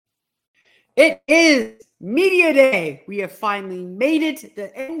It is Media Day. We have finally made it.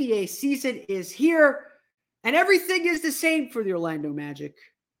 The NBA season is here, and everything is the same for the Orlando Magic.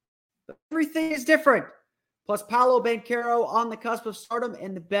 But everything is different. Plus, Paolo Banchero on the cusp of stardom,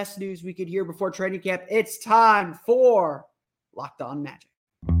 and the best news we could hear before training camp. It's time for Locked On Magic.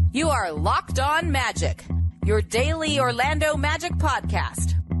 You are Locked On Magic, your daily Orlando Magic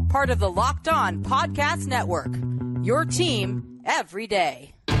podcast. Part of the Locked On Podcast Network, your team every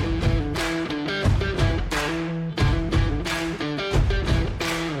day.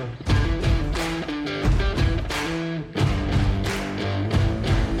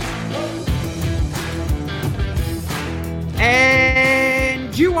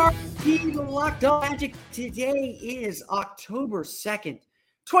 And you are Locked On Magic. Today is October 2nd,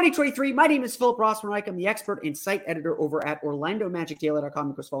 2023. My name is Philip Rossman-Reich. I'm the expert and site editor over at OrlandoMagicDaily.com.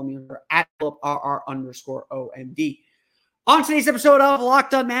 Of course, follow me over at PhilipRR_OMD. On today's episode of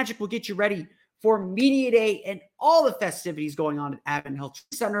Locked On Magic, we'll get you ready for Media Day and all the festivities going on at Advent Health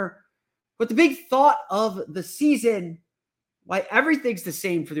Center. But the big thought of the season, why everything's the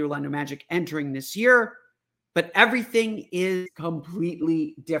same for the Orlando Magic entering this year, but everything is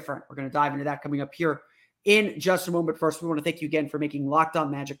completely different. We're going to dive into that coming up here in just a moment. First, we want to thank you again for making Locked On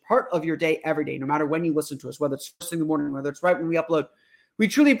Magic part of your day every day, no matter when you listen to us, whether it's first thing in the morning, whether it's right when we upload. We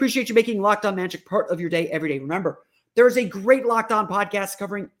truly appreciate you making Locked On Magic part of your day every day. Remember, there is a great Locked On podcast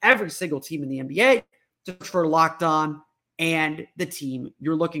covering every single team in the NBA. Search for Locked On and the team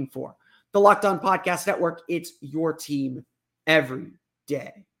you're looking for. The Locked On Podcast Network, it's your team every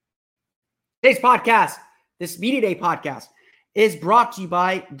day. Today's podcast, this Media Day podcast, is brought to you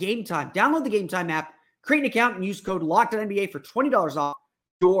by Game Time. Download the Game Time app, create an account, and use code LOCKEDONNBA for $20 off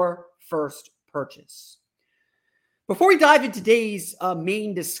your first purchase. Before we dive into today's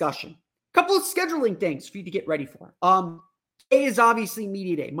main discussion, a couple of scheduling things for you to get ready for. Today is obviously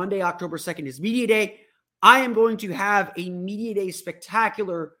Media Day. Monday, October 2nd is Media Day. I am going to have a Media Day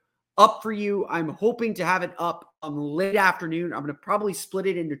spectacular up for you. I'm hoping to have it up late afternoon. I'm going to probably split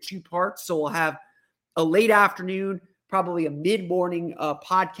it into two parts. So we'll have a late afternoon, probably a mid-morning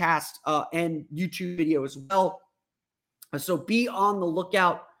podcast and YouTube video as well. So be on the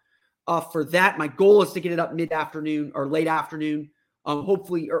lookout for that. My goal is to get it up mid-afternoon or late afternoon,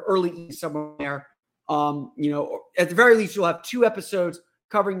 hopefully or early evening somewhere there. At the very least, you'll have two episodes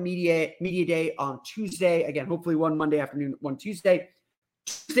covering Media Day on Tuesday. Again, hopefully one Monday afternoon, one Tuesday.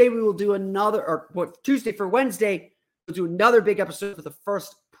 Tuesday, we will do another, Tuesday for Wednesday, we'll do another big episode for the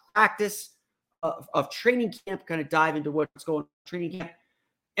first practice of training camp, kind of dive into what's going on in training camp.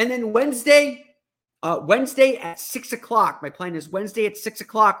 And then Wednesday at 6 o'clock. My plan is Wednesday at 6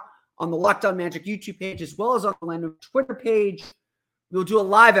 o'clock on the Locked On Magic YouTube page, as well as on the Orlando Twitter page. We'll do a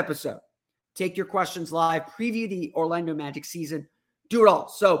live episode. Take your questions live, preview the Orlando Magic season, do it all.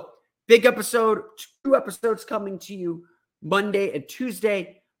 So big episode, two episodes coming to you Monday and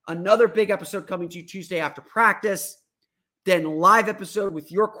Tuesday. Another big episode coming to you Tuesday after practice. Then live episode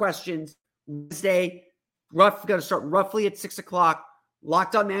with your questions Wednesday, going to start roughly at 6 o'clock.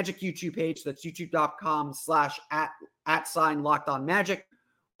 Locked On Magic YouTube page. That's youtube.com/@Locked On Magic,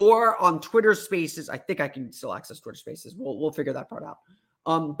 or on Twitter Spaces. I think I can still access Twitter Spaces. We'll figure that part out.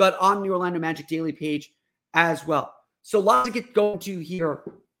 But on the Orlando Magic Daily page as well. So lots to get going to here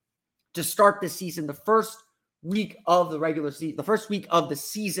to start this season. The first week of the regular season, the first week of the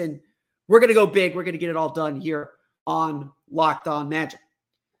season, we're going to go big. We're going to get it all done here on Locked On Magic.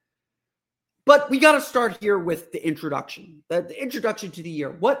 But we got to start here with the introduction, the introduction to the year,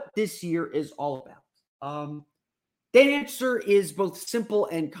 what this year is all about. The answer is both simple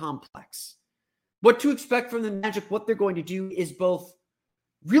and complex. What to expect from the Magic, what they're going to do, is both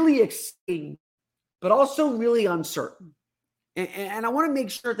really exciting, but also really uncertain. And I want to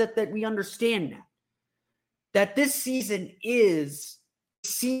make sure that we understand that this season is a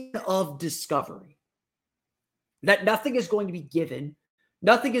season of discovery, that nothing is going to be given,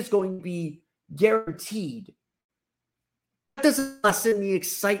 nothing is going to be guaranteed. That doesn't lessen the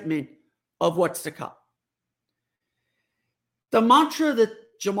excitement of what's to come. The mantra that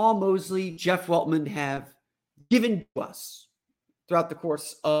Jamahl Mosley, Jeff Weltman have given to us throughout the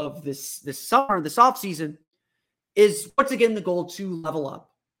course of this summer, this offseason, is once again the goal to level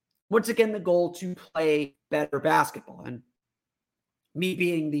up. Once again, the goal to play better basketball. And me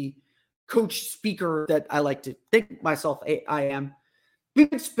being the coach speaker that I like to think myself I am, we've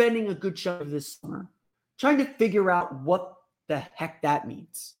been spending a good chunk of this summer trying to figure out what the heck that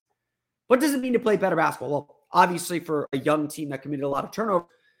means. What does it mean to play better basketball? Well, obviously for a young team that committed a lot of turnover,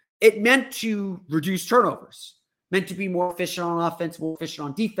 it meant to reduce turnovers, meant to be more efficient on offense, more efficient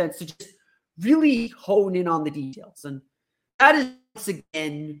on defense, to just really hone in on the details. And that is, once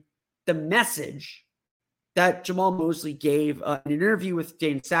again, the message that Jamahl Mosley gave in an interview with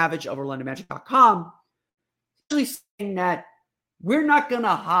Dan Savage of OrlandoMagic.com, actually saying that we're not going to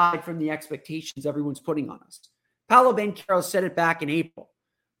hide from the expectations everyone's putting on us. Paolo Banchero said it back in April.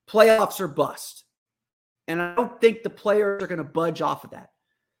 Playoffs are bust. And I don't think the players are going to budge off of that.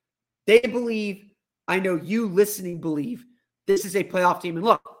 They believe, I know you listening believe, this is a playoff team. And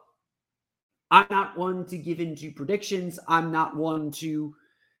look, I'm not one to give into predictions. I'm not one to,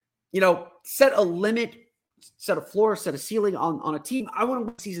 set a limit, set a floor, set a ceiling on a team. I want to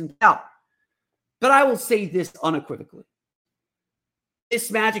win the season out. But I will say this unequivocally. This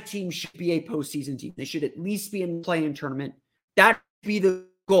Magic team should be a postseason team. They should at least be in the play-in tournament. That should be the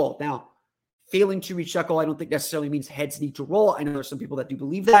goal. Now, failing to reach that goal, I don't think necessarily means heads need to roll. I know there's some people that do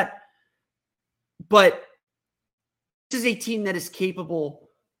believe that. But this is a team that is capable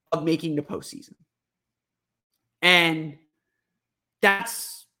of making the postseason. And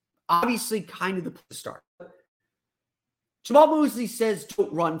that's obviously kind of the place to start. Jamahl Mosley says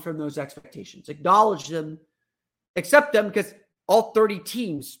don't run from those expectations. Acknowledge them, accept them, because all 30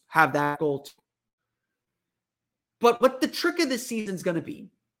 teams have that goal too. But what the trick of this season is going to be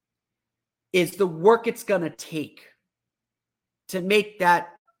is the work it's going to take to make that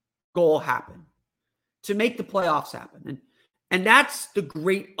goal happen, to make the playoffs happen. And that's the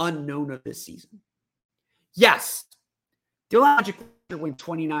great unknown of this season. Yes, the Orlando Magic went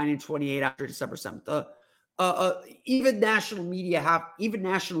 29 and 28 after December 7th. Even national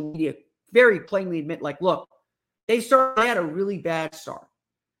media very plainly admit, look, they had a really bad start,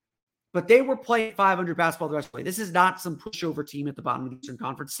 but they were playing 500 basketball the rest of the way. This is not some pushover team at the bottom of the Eastern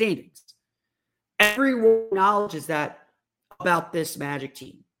Conference standings. Everyone acknowledges that about this Magic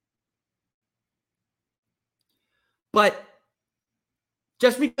team. But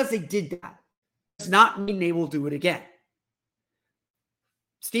just because they did that does not mean they will do it again.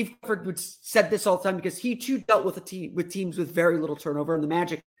 Steve Clifford said this all the time because he too dealt with teams with very little turnover, and the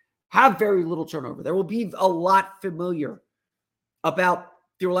Magic have very little turnover. There will be a lot familiar about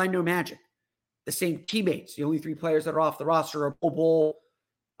the Orlando Magic. The same teammates. The only three players that are off the roster are Bol.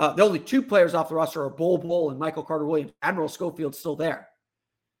 The only two players off the roster are Bol and Michael Carter-Williams. Admiral Schofield's still there.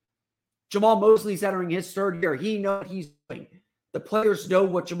 Jamahl Mosley's entering his third year. He knows what he's doing. The players know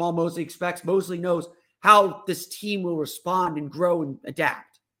what Jamahl Mosley expects. Mosley knows how this team will respond and grow and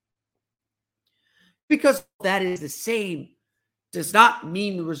adapt. Because that is the same does not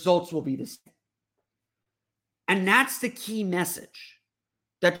mean the results will be the same. And that's the key message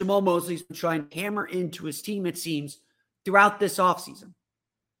that Jamahl Mosley's been trying to hammer into his team, it seems, throughout this offseason.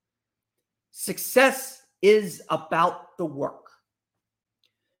 Success is about the work.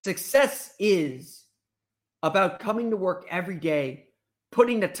 Success is about coming to work every day,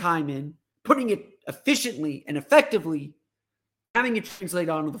 putting the time in, putting it efficiently and effectively, having it translate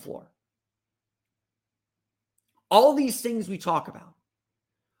onto the floor. All these things we talk about,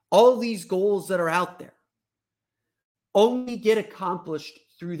 all these goals that are out there, only get accomplished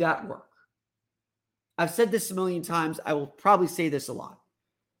through that work. I've said this a million times. I will probably say this a lot.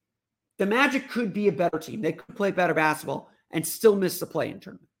 The Magic could be a better team. They could play better basketball and still miss the play-in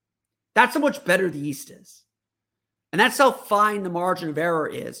tournament. That's how much better the East is. And that's how fine the margin of error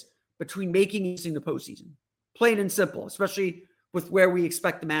is between making and missing the postseason. Plain and simple, especially with where we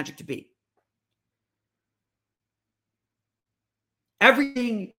expect the Magic to be.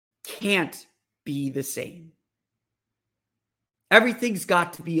 Everything can't be the same. Everything's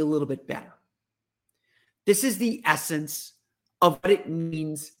got to be a little bit better. This is the essence of what it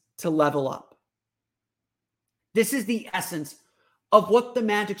means to level up. This is the essence of what the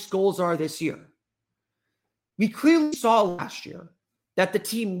Magic's goals are this year. We clearly saw last year that the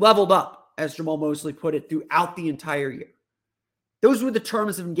team leveled up, as Jamahl Mosley put it, throughout the entire year. Those were the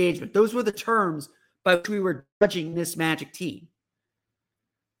terms of engagement. Those were the terms by which we were judging this Magic team.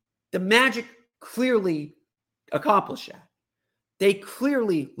 The Magic clearly accomplished that. They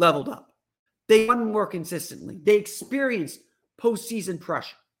clearly leveled up. They won more consistently. They experienced postseason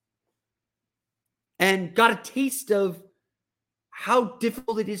pressure and got a taste of how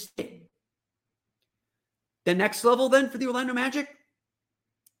difficult it is to win. The next level then for the Orlando Magic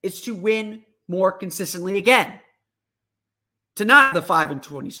is to win more consistently again. To not have the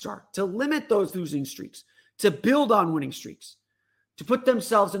 5-20 start, to limit those losing streaks, to build on winning streaks, to put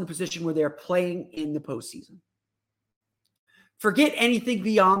themselves in a position where they're playing in the postseason. Forget anything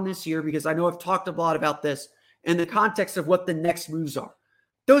beyond this year, because I know I've talked a lot about this in the context of what the next moves are.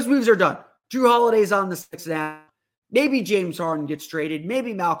 Those moves are done. Jrue Holiday's on the 6 now. Maybe James Harden gets traded.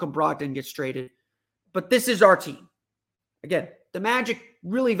 Maybe Malcolm Brogdon gets traded. But this is our team. Again, the Magic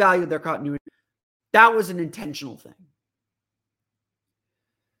really valued their continuity. That was an intentional thing.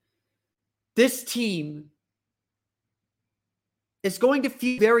 this team is going to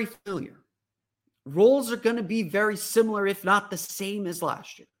feel very familiar. Roles are going to be very similar, if not the same as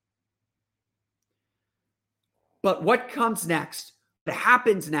last year. But what comes next, what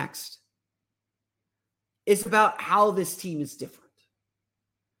happens next, is about how this team is different.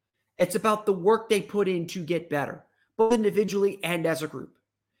 It's about the work they put in to get better, both individually and as a group.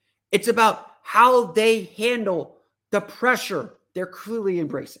 It's about how they handle the pressure they're clearly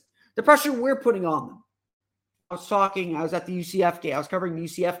embracing, the pressure we're putting on them. I was at the UCF game. I was covering the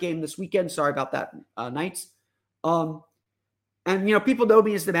UCF game this weekend. Sorry about that, Knights. And, people know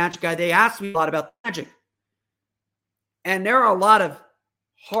me as the Magic guy. They asked me a lot about the Magic. And there are a lot of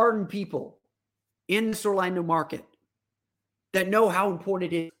hardened people in this Orlando market that know how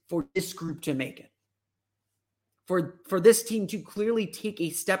important it is for this group to make it. For this team to clearly take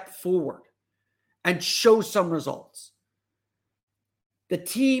a step forward and show some results. The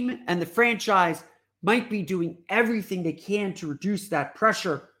team and the franchise might be doing everything they can to reduce that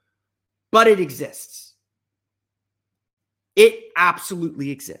pressure, but it exists. It absolutely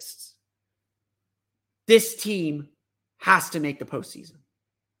exists. This team has to make the postseason.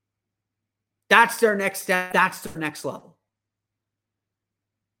 That's their next step. That's their next level.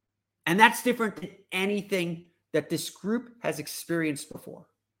 And that's different than anything that this group has experienced before.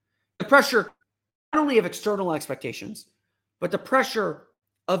 The pressure, not only of external expectations, but the pressure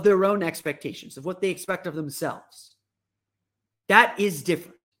of their own expectations, of what they expect of themselves. That is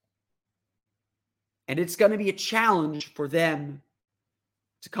different. And it's going to be a challenge for them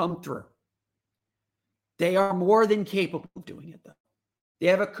to come through. They are more than capable of doing it, though. They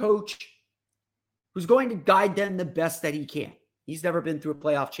have a coach who's going to guide them the best that he can. He's never been through a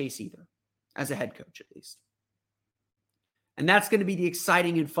playoff chase either, as a head coach at least. And that's going to be the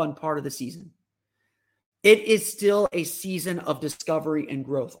exciting and fun part of the season. It is still a season of discovery and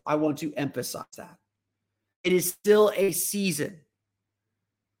growth. I want to emphasize that. It is still a season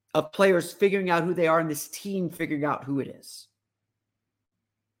of players figuring out who they are and this team figuring out who it is.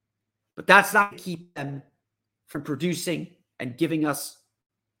 But that's not going to keep them from producing and giving us,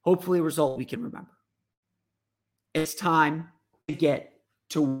 hopefully, a result we can remember. It's time to get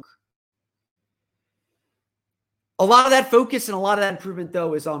to work. A lot of that focus and a lot of that improvement,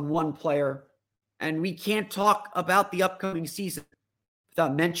 though, is on one player. And we can't talk about the upcoming season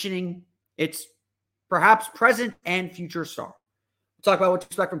without mentioning its perhaps present and future star. We'll talk about what to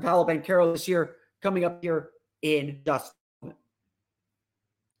expect from Paolo Banchero this year, coming up here in just a moment.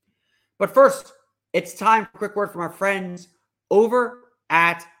 But first, it's time for a quick word from our friends over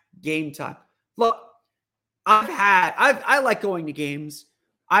at Game Time. Look, I like going to games.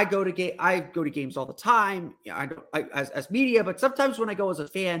 I go to games all the time. As media, but sometimes when I go as a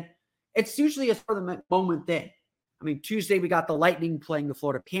fan, it's usually a for the moment thing. I mean, Tuesday we got the Lightning playing the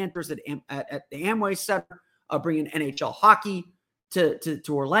Florida Panthers at the Amway Center, bringing NHL hockey to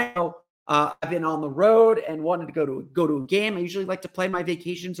Orlando. I've been on the road and wanted to go to a game. I usually like to plan my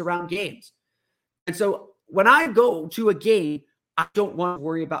vacations around games, and so when I go to a game, I don't want to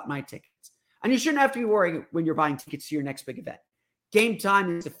worry about my tickets. And you shouldn't have to be worrying when you're buying tickets to your next big event. Game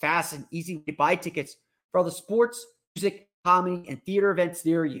Time is a fast and easy way to buy tickets for all the sports, music, comedy, and theater events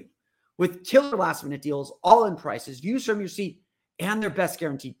near you. With killer last-minute deals, all-in prices, views from your seat, and their best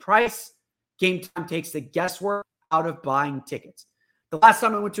guaranteed price, Game Time takes the guesswork out of buying tickets. The last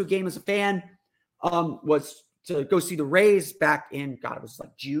time I went to a game as a fan was to go see the Rays back in, it was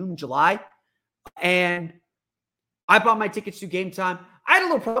like June, July. And I bought my tickets through Game Time. I had a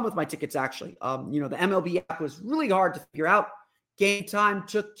little problem with my tickets, actually. The MLB app was really hard to figure out. Game Time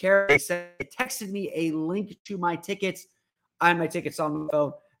took care of it. They texted me a link to my tickets. I had my tickets on my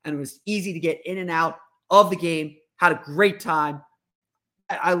phone. And it was easy to get in and out of the game. Had a great time.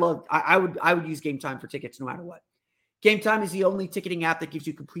 I would use Game Time for tickets no matter what. Game Time is the only ticketing app that gives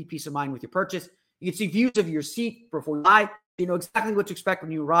you complete peace of mind with your purchase. You can see views of your seat before you buy. You know exactly what to expect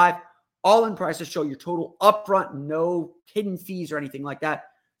when you arrive. All-in prices show your total upfront, no hidden fees or anything like that.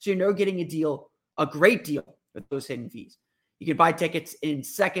 So you know getting a great deal with those hidden fees. You can buy tickets in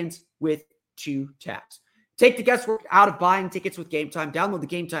seconds with 2 taps. Take the guesswork out of buying tickets with Game Time. Download the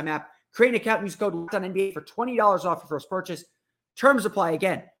Game Time app. Create an account and use code LOCKEDONNBA for $20 off your first purchase. Terms apply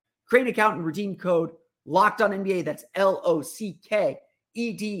again. Create an account and redeem code LOCKEDONNBA. That's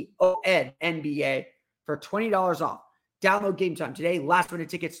LOCKEDONNBA for $20 off. Download Game Time today. Last minute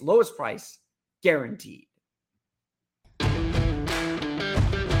tickets, lowest price, guaranteed.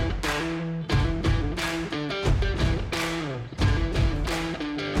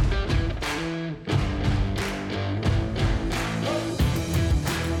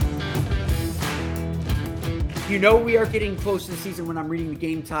 You know we are getting close to the season when I'm reading the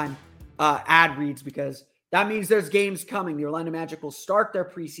Game Time ad reads, because that means there's games coming. The Orlando Magic will start their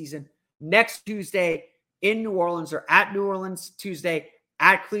preseason next Tuesday in New Orleans, or at New Orleans Tuesday,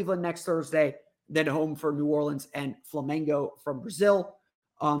 at Cleveland next Thursday, then home for New Orleans and Flamengo from Brazil.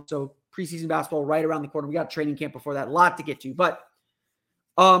 So preseason basketball right around the corner. We got training camp before that. A lot to get to. But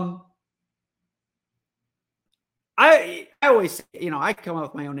I always, I come up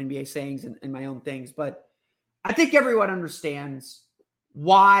with my own NBA sayings and my own things, but I think everyone understands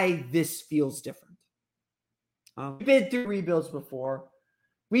why this feels different. We've been through rebuilds before.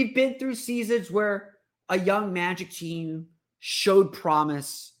 We've been through seasons where a young Magic team showed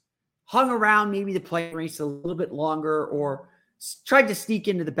promise, hung around maybe the play race a little bit longer, or tried to sneak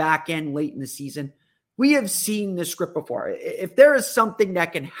into the back end late in the season. We have seen this script before. If there is something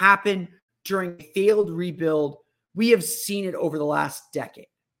that can happen during a failed rebuild, we have seen it over the last decade.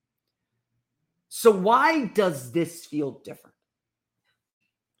 So why does this feel different?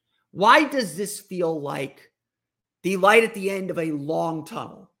 Why does this feel like the light at the end of a long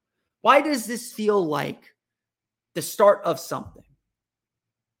tunnel? Why does this feel like the start of something?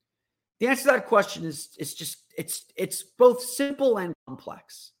 The answer to that question is it's both simple and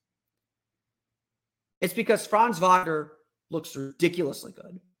complex. It's because Franz Wagner looks ridiculously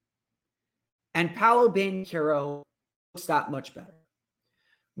good, and Paolo Banchero looks that much better.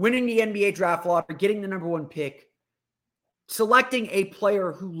 Winning the NBA draft lottery, getting the number 1 pick, selecting a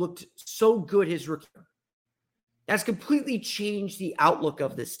player who looked so good his rookie year, that's completely changed the outlook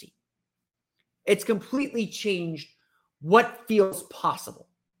of this team. It's completely changed what feels possible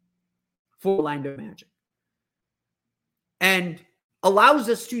for Orlando Magic, and allows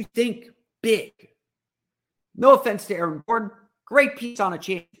us to think big. No offense to Aaron Gordon, great piece on a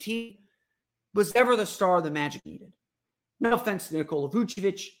championship team, was never the star the Magic needed. No offense to Nikola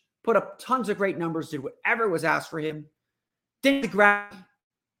Vucevic, put up tons of great numbers, did whatever was asked for him, did the gravity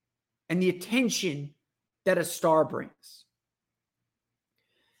and the attention that a star brings.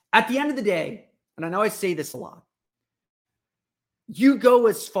 At the end of the day, and I know I say this a lot, you go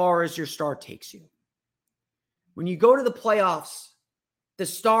as far as your star takes you. When you go to the playoffs, the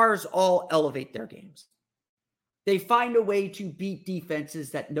stars all elevate their games. They find a way to beat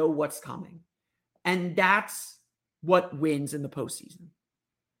defenses that know what's coming. And that's what wins in the postseason.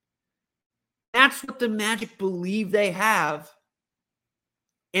 That's what the Magic believe they have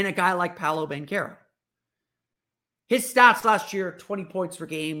in a guy like Paolo Banchero. His stats last year, 20 points per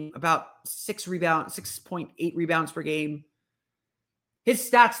game, about 6.8 rebounds per game. His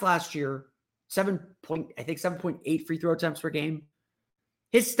stats last year, 7.8 free throw attempts per game.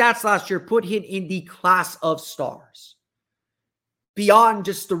 His stats last year put him in the class of stars. Beyond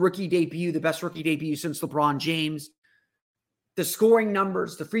just the rookie debut, the best rookie debut since LeBron James, the scoring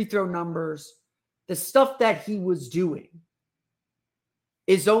numbers, the free throw numbers, the stuff that he was doing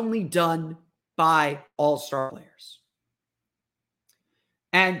is only done by all-star players.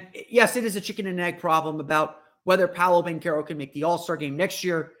 And yes, it is a chicken and egg problem about whether Paolo Banchero can make the all-star game next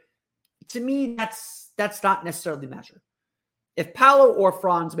year. To me, that's not necessarily the measure. If Paolo or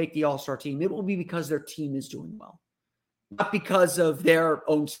Franz make the all-star team, it will be because their team is doing well, not because of their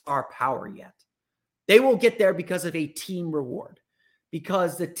own star power yet. They will get there because of a team reward,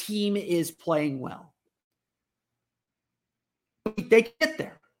 because the team is playing well. They get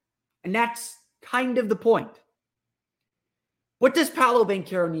there, and that's kind of the point. What does Paolo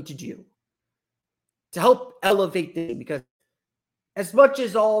Banchero need to do to help elevate the game? Because as much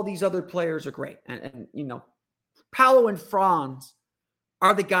as all these other players are great, and Paolo and Franz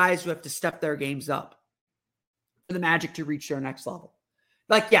are the guys who have to step their games up for the Magic to reach their next level.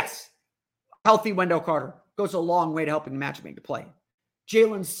 Like, yes, healthy Wendell Carter goes a long way to helping the Magic make the play.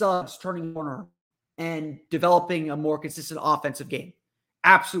 Jalen Suggs turning the corner and developing a more consistent offensive game.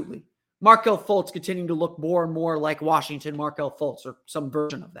 Absolutely. Markelle Fultz continuing to look more and more like Washington Markelle Fultz, or some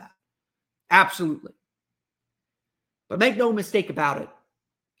version of that. Absolutely. But make no mistake about it,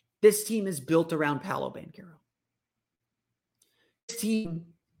 this team is built around Paolo Banchero. This team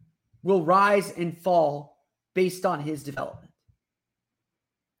will rise and fall based on his development.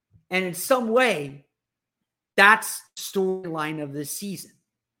 And in some way, that's the storyline of this season.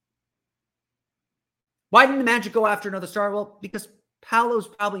 Why didn't the Magic go after another star? Well, because Paolo's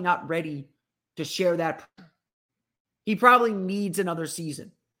probably not ready to share that. He probably needs another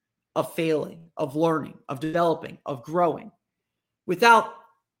season of failing, of learning, of developing, of growing, without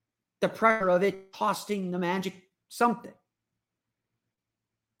the pressure of it costing the Magic something.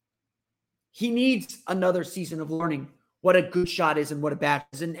 He needs another season of learning what a good shot is and what a bad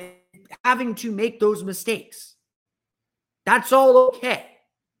is, and having to make those mistakes. That's all okay.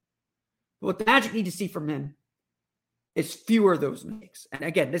 But what the Magic need to see from him is fewer of those mistakes. And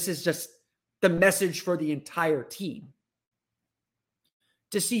again, this is just the message for the entire team.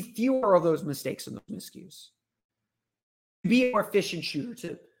 To see fewer of those mistakes and those miscues. To be a more efficient shooter.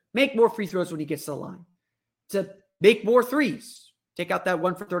 To make more free throws when he gets to the line. To make more threes. Take out that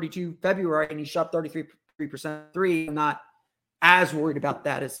 1 for 32 February and he shot 33% three. I'm not as worried about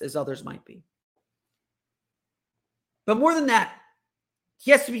that as others might be. But more than that,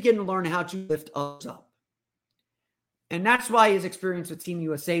 he has to begin to learn how to lift others up. And that's why his experience with Team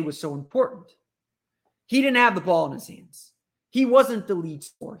USA was so important. He didn't have the ball in his hands. He wasn't the lead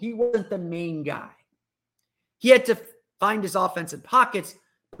scorer. He wasn't the main guy. He had to find his offensive pockets,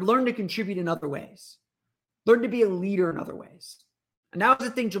 but learn to contribute in other ways. Learn to be a leader in other ways. And that was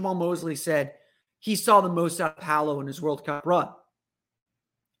the thing Jamahl Mosley said he saw the most out of Paolo in his World Cup run.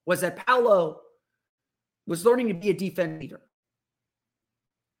 Was that Paolo was learning to be a defense leader.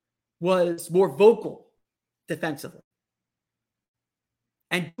 Was more vocal defensively.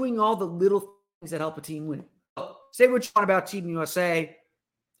 And doing all the little things that help a team win. Say what you want about Team USA.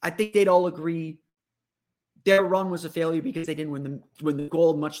 I think they'd all agree their run was a failure because they didn't win the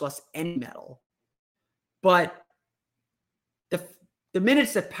gold, much less any medal. But the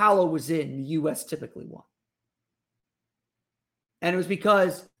minutes that Paolo was in, the U.S. typically won. And it was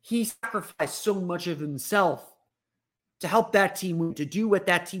because he sacrificed so much of himself to help that team win, to do what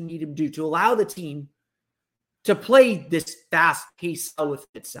that team needed him to do, to allow the team to play this fast-paced style with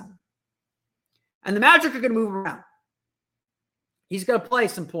its center. And the Magic are going to move around. He's going to play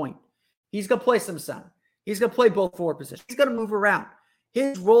some point. He's going to play some center. He's going to play both forward positions. He's going to move around.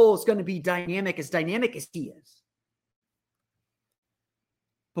 His role is going to be dynamic as he is.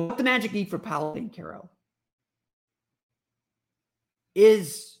 But what the Magic need for Paolo Banchero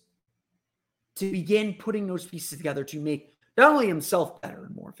is to begin putting those pieces together to make not only himself better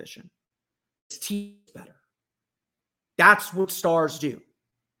and more efficient, his team better. That's what stars do.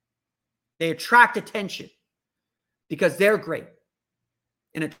 They attract attention because they're great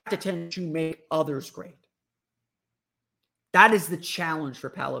and attract attention to make others great. That is the challenge for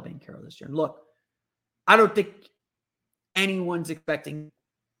Paolo Banchero this year. And look, I don't think anyone's expecting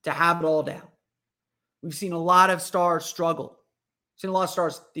to have it all down. We've seen a lot of stars struggle. We've seen a lot of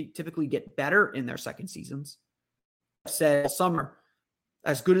stars typically get better in their second seasons. I've said all summer,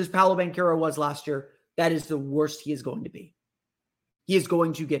 as good as Paolo Banchero was last year, that is the worst he is going to be. He is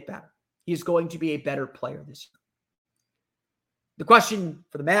going to get better. He is going to be a better player this year. The question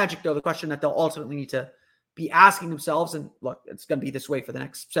for the Magic, though, the question that they'll ultimately need to be asking themselves, and look, it's going to be this way for the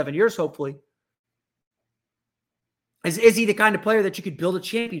next 7 years, hopefully, is he the kind of player that you could build a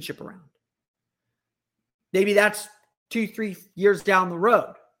championship around? Maybe that's 2-3 years down the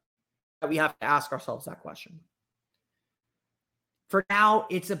road that we have to ask ourselves that question. For now,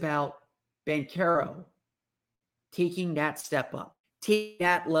 it's about Banchero taking that step up, taking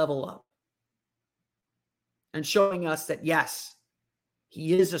that level up, and showing us that, yes,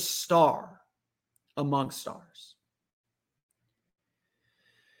 he is a star among stars.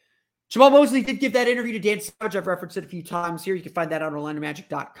 Jamahl Mosley did give that interview to Dan Savage. I've referenced it a few times here. You can find that on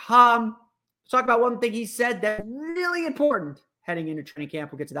OrlandoMagic.com. Let's talk about one thing he said that's really important heading into training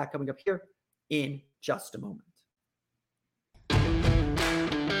camp. We'll get to that coming up here in just a moment.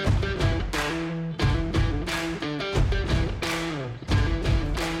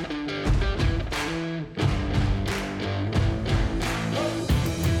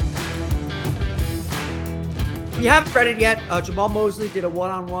 If you haven't read it yet, Jamahl Mosley did a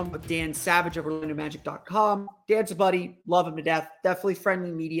one-on-one with Dan Savage of OrlandoMagic.com. Dan's a buddy, love him to death. Definitely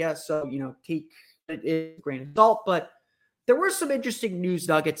friendly media, so, take it with a grain of salt. But there were some interesting news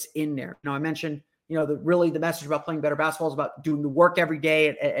nuggets in there. I mentioned, the message about playing better basketball is about doing the work every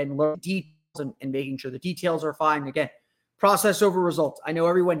day and learning details and making sure the details are fine. Again, process over results. I know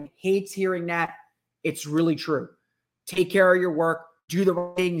everyone hates hearing that. It's really true. Take care of your work. Do the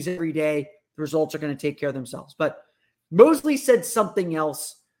right things every day. The results are going to take care of themselves. But Mosley said something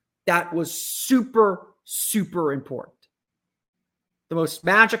else that was super, super important. The most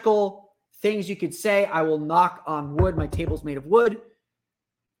magical things you could say, I will knock on wood. My table's made of wood.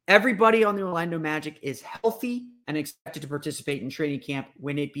 Everybody on the Orlando Magic is healthy and expected to participate in training camp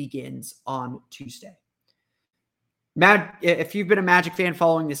when it begins on Tuesday. If you've been a Magic fan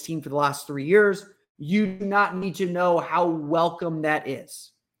following this team for the last 3 years, you do not need to know how welcome that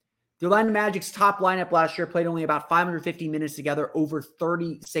is. The Orlando Magic's top lineup last year played only about 550 minutes together over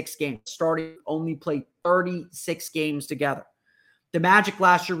 36 games. Starting only played 36 games together. The Magic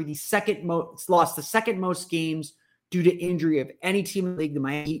last year were lost the second most games due to injury of any team in the league. The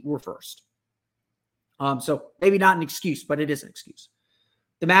Miami Heat were first. So maybe not an excuse, but it is an excuse.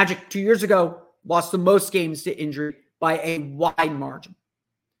 The Magic 2 years ago lost the most games to injury by a wide margin.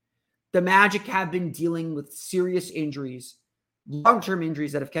 the Magic have been dealing with serious injuries, long-term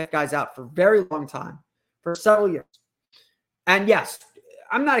injuries that have kept guys out for a very long time, for several years. And yes,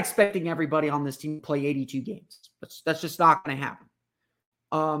 I'm not expecting everybody on this team to play 82 games. That's just not going to happen.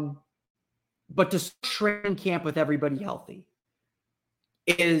 But to train camp with everybody healthy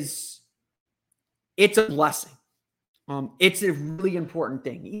it's a blessing. It's a really important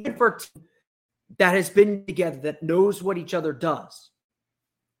thing. Even for a team that has been together, that knows what each other does.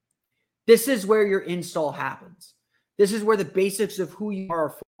 This is where your install happens. This is where the basics of who you are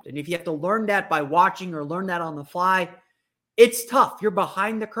formed. And if you have to learn that by watching or learn that on the fly, it's tough. You're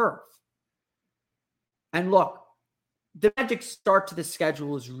behind the curve. And look, the Magic start to the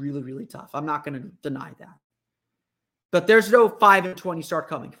schedule is really, really tough. I'm not going to deny that. But there's no 5-20 start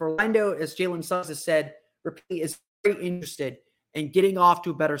coming. For Orlando, as Jalen Suggs has said, repeatedly, is very interested in getting off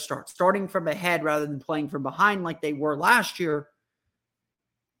to a better start, starting from ahead rather than playing from behind like they were last year.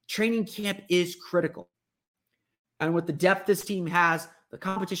 Training camp is critical. And with the depth this team has, the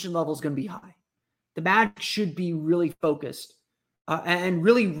competition level is going to be high. The Magic should be really focused and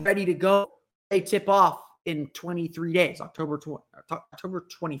really ready to go. They tip off in 23 days, October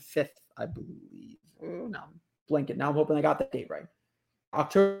 25th, I believe. Oh, no, I'm blanking. Now I'm hoping I got that date right.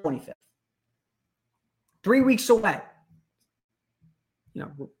 October 25th. 3 weeks away. 3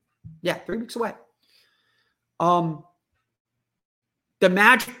 weeks away. The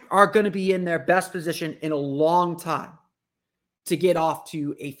Magic are going to be in their best position in a long time to get off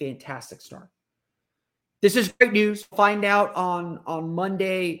to a fantastic start. This is great news. Find out on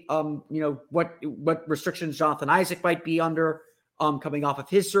Monday, what restrictions Jonathan Isaac might be under coming off of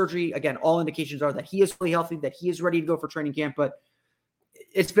his surgery. Again, all indications are that he is fully healthy, that he is ready to go for training camp, but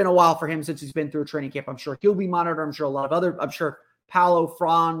it's been a while for him since he's been through a training camp. I'm sure he'll be monitored. I'm sure Paolo,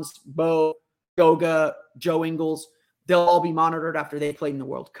 Franz, Bo, Goga, Joe Ingles, they'll all be monitored after they played in the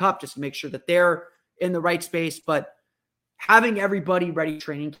World Cup just to make sure that they're in the right space. But having everybody ready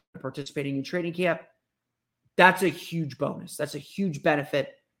training camp, participating in training camp, that's a huge bonus. That's a huge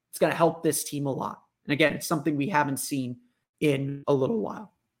benefit. It's going to help this team a lot. And again, it's something we haven't seen in a little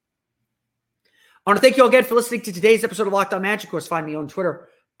while. I want to thank you all again for listening to today's episode of Locked On Magic. Of course, find me on Twitter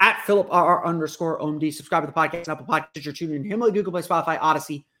at @PhilipRR_OMD. Subscribe to the podcast on Apple Podcasts, you're tuning in Himalaya, Google Play, Spotify,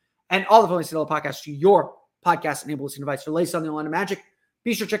 Odyssey, and all the links to the podcasts to your podcast-enabled listening device. For the latest on the Orlando Magic,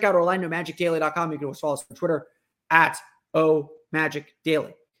 be sure to check out OrlandoMagicDaily.com. You can also follow us on Twitter at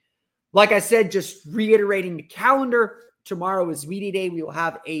 @OMagicDaily. Like I said, just reiterating the calendar, tomorrow is Media Day. We will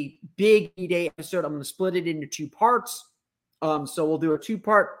have a big Media Day episode. I'm going to split it into 2 parts. So we'll do a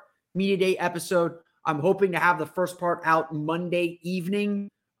 2-part Media Day episode. I'm hoping to have the first part out Monday evening.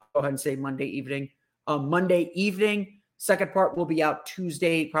 Go ahead and say Monday evening. Monday evening. Second part will be out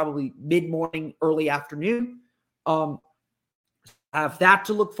Tuesday, probably mid-morning, early afternoon. Have that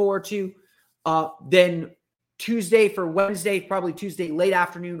to look forward to. Then Tuesday for Wednesday, probably Tuesday late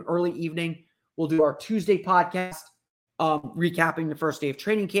afternoon, early evening, we'll do our Tuesday podcast, recapping the first day of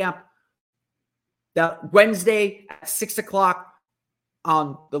training camp. That Wednesday at 6 o'clock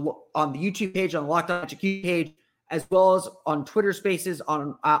on the YouTube page, on the Locked On Magic YouTube page, as well as on Twitter Spaces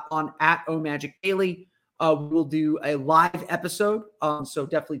on @OMagicDaily. We'll do a live episode, so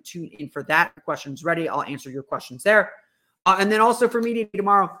definitely tune in for that. The questions ready, I'll answer your questions there. And then also for Media Day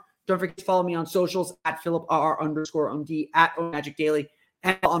tomorrow, don't forget to follow me on socials at @PhilipRR_OMD, @OMagicDaily,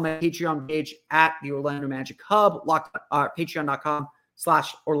 and on my Patreon page at the Orlando Magic Hub,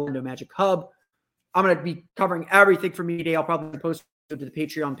 patreon.com/Orlando Magic Hub. I'm going to be covering everything for Media Day. I'll probably post it to the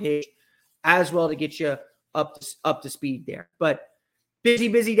Patreon page as well to get you up to speed there. But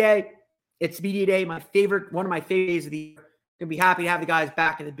busy day. It's Media Day, one of my favorite days of the year. Gonna be happy to have the guys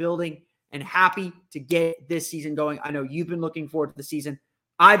back in the building and happy to get this season going. I know you've been looking forward to the season.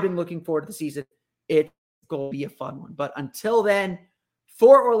 I've been looking forward to the season. It's going to be a fun one. But until then,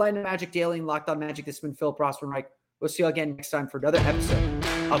 for Orlando Magic Daily and Locked On Magic, this has been Phil Rossman-Reich. We'll see you again next time for another episode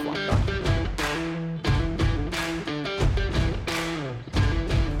of Locked On.